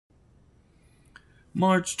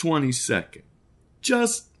March 22nd.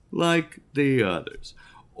 Just like the others.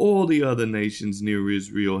 All the other nations near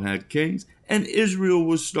Israel had kings, and Israel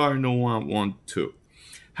was starting to want one too.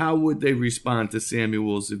 How would they respond to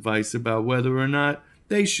Samuel's advice about whether or not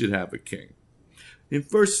they should have a king? In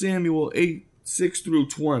 1 Samuel 8, 6 through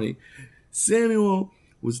 20, Samuel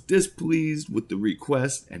was displeased with the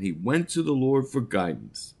request, and he went to the Lord for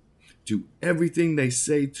guidance. Do everything they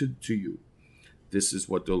say to you. This is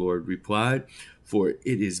what the Lord replied, for it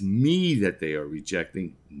is me that they are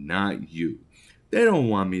rejecting, not you. They don't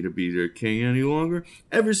want me to be their king any longer.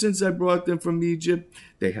 Ever since I brought them from Egypt,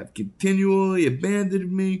 they have continually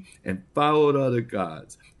abandoned me and followed other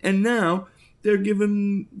gods. And now they're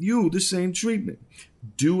giving you the same treatment.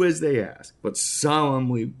 Do as they ask, but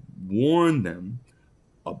solemnly warn them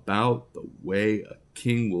about the way a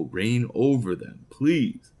king will reign over them,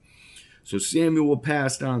 please. So Samuel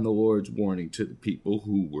passed on the Lord's warning to the people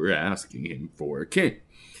who were asking him for a king.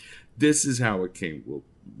 This is how a king will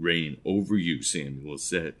reign over you, Samuel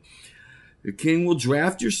said. The king will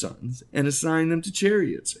draft your sons and assign them to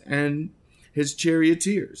chariots and his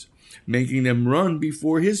charioteers, making them run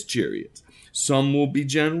before his chariots. Some will be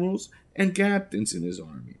generals and captains in his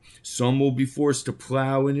army. Some will be forced to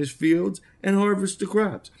plow in his fields and harvest the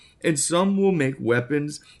crops. And some will make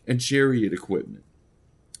weapons and chariot equipment.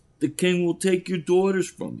 The king will take your daughters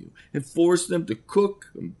from you and force them to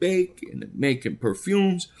cook and bake and make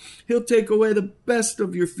perfumes. He'll take away the best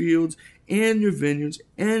of your fields and your vineyards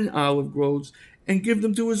and olive groves and give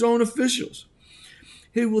them to his own officials.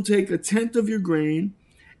 He will take a tenth of your grain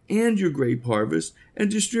and your grape harvest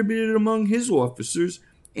and distribute it among his officers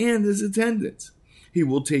and his attendants. He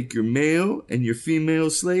will take your male and your female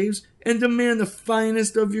slaves and demand the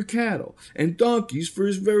finest of your cattle and donkeys for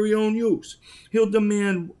his very own use. He'll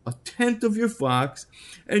demand a tenth of your flocks,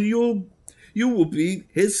 and you will be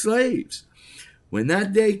his slaves. When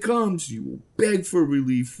that day comes, you will beg for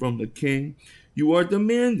relief from the king you are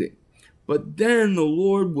demanding, but then the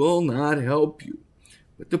Lord will not help you.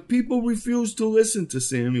 But the people refused to listen to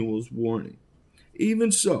Samuel's warning.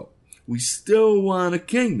 Even so, we still want a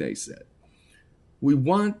king, they said. We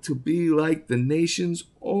want to be like the nations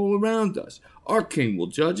all around us. Our king will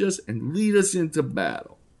judge us and lead us into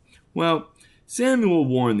battle. Well, Samuel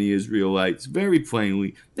warned the Israelites very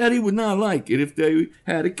plainly that he would not like it if they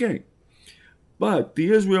had a king. But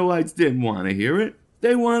the Israelites didn't want to hear it.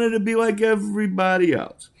 They wanted to be like everybody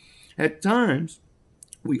else. At times,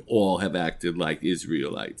 we all have acted like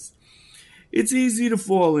Israelites. It's easy to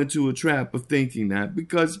fall into a trap of thinking that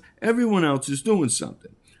because everyone else is doing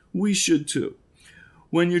something, we should too.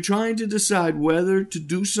 When you're trying to decide whether to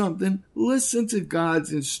do something, listen to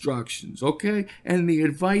God's instructions, okay? And the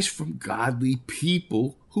advice from godly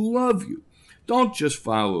people who love you. Don't just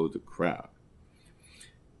follow the crowd.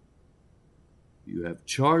 You have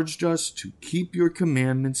charged us to keep your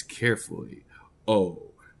commandments carefully.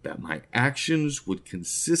 Oh, that my actions would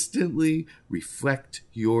consistently reflect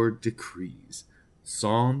your decrees.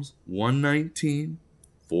 Psalms 119,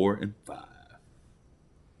 4 and 5.